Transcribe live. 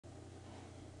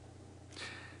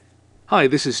Hi,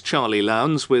 this is Charlie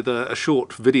Lowndes with a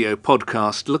short video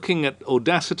podcast looking at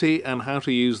Audacity and how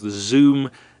to use the zoom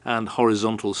and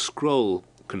horizontal scroll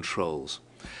controls.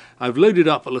 I've loaded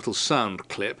up a little sound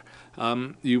clip.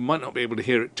 You might not be able to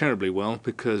hear it terribly well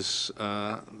because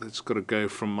it's got to go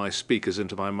from my speakers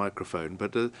into my microphone,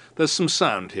 but there's some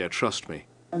sound here, trust me.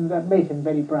 And that made him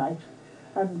very bright.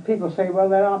 And people say, well,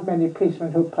 there aren't many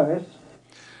policemen who are poets.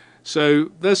 So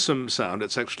there's some sound.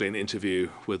 It's actually an interview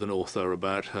with an author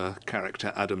about her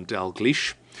character Adam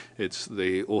Dalgleish. It's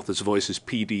the author's voice is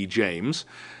P.D. James.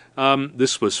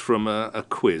 This was from a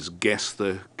quiz, Guess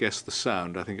the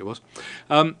Sound, I think it was.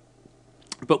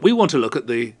 But we want to look at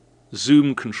the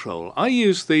zoom control. I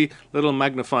use the little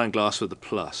magnifying glass with the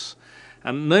plus.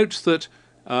 And note that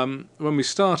when we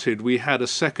started, we had a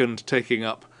second taking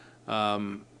up, I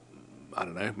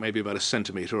don't know, maybe about a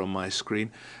centimetre on my screen.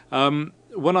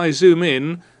 When I zoom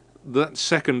in, that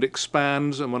second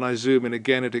expands, and when I zoom in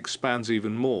again, it expands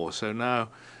even more. So now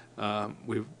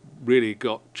we've really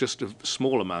got just a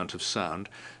small amount of sound.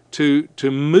 To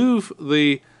move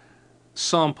the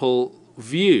sample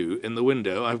view in the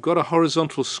window, I've got a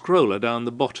horizontal scroller down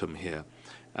the bottom here,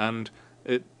 and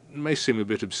it may seem a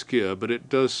bit obscure, but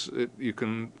you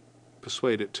can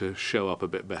persuade it to show up a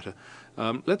bit better.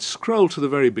 Let's scroll to the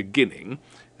very beginning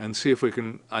and see if we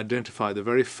can identify the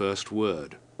very first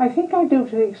word. I think I do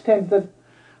to the extent that...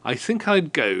 I think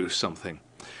I'd go something.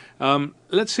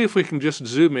 Let's see if we can just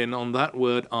zoom in on that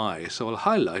word I. So I'll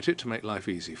highlight it to make life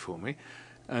easy for me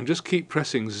and just keep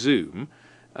pressing zoom.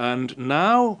 And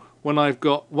now when I've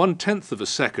got 1/10 of a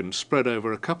second spread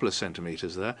over a couple of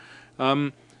centimetres there,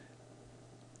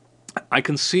 I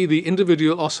can see the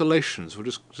individual oscillations. We'll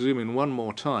just zoom in one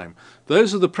more time.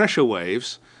 Those are the pressure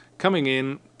waves coming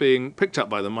in, being picked up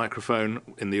by the microphone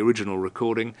in the original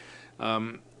recording,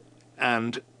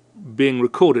 and being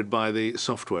recorded by the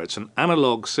software. It's an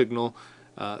analog signal,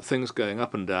 things going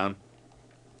up and down,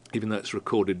 even though it's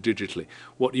recorded digitally.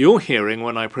 What you're hearing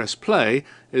when I press play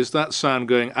is that sound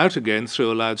going out again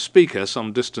through a loudspeaker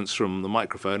some distance from the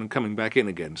microphone and coming back in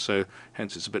again, so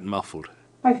hence it's a bit muffled.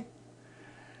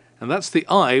 And that's the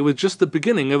I with just the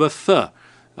beginning of a th,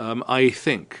 I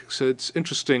think. So it's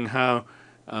interesting how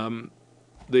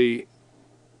the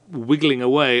wiggling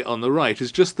away on the right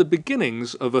is just the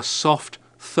beginnings of a soft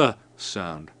th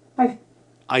sound.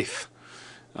 Ith.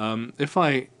 If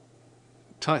I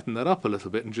tighten that up a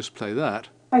little bit and just play that,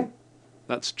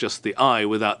 that's just the I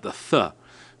without the th.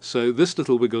 So this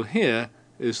little wiggle here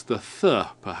is the th,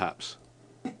 perhaps.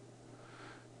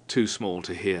 Too small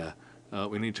to hear.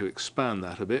 We need to expand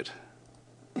that a bit.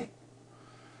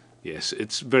 Yes,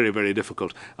 it's very, very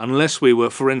difficult. Unless we were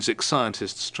forensic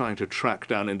scientists trying to track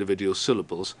down individual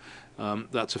syllables,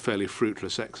 that's a fairly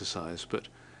fruitless exercise. But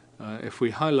if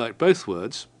we highlight both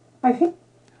words, I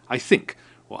think,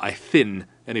 or I thin,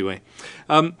 anyway,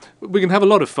 we can have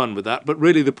a lot of fun with that, but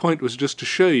really the point was just to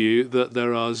show you that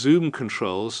there are zoom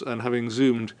controls, and having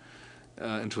zoomed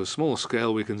into a small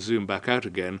scale, we can zoom back out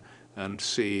again and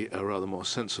see a rather more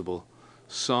sensible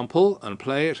sample and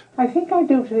play it. I think I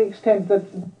do to the extent that...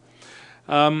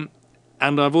 And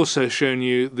I've also shown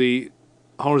you the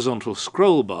horizontal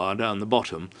scroll bar down the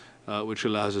bottom, which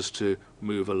allows us to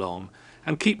move along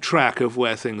and keep track of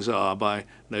where things are by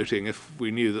noting if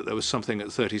we knew that there was something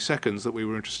at 30 seconds that we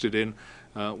were interested in,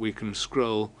 we can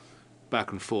scroll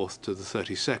back and forth to the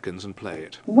 30 seconds and play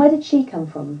it. Where did she come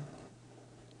from?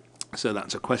 So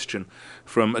that's a question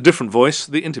from a different voice,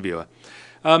 the interviewer.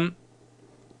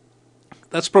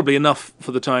 That's probably enough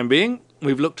for the time being.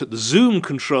 We've looked at the zoom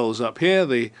controls up here,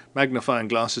 the magnifying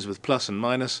glasses with plus and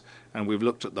minus, and we've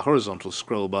looked at the horizontal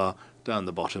scroll bar down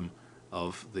the bottom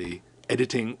of the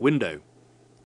editing window.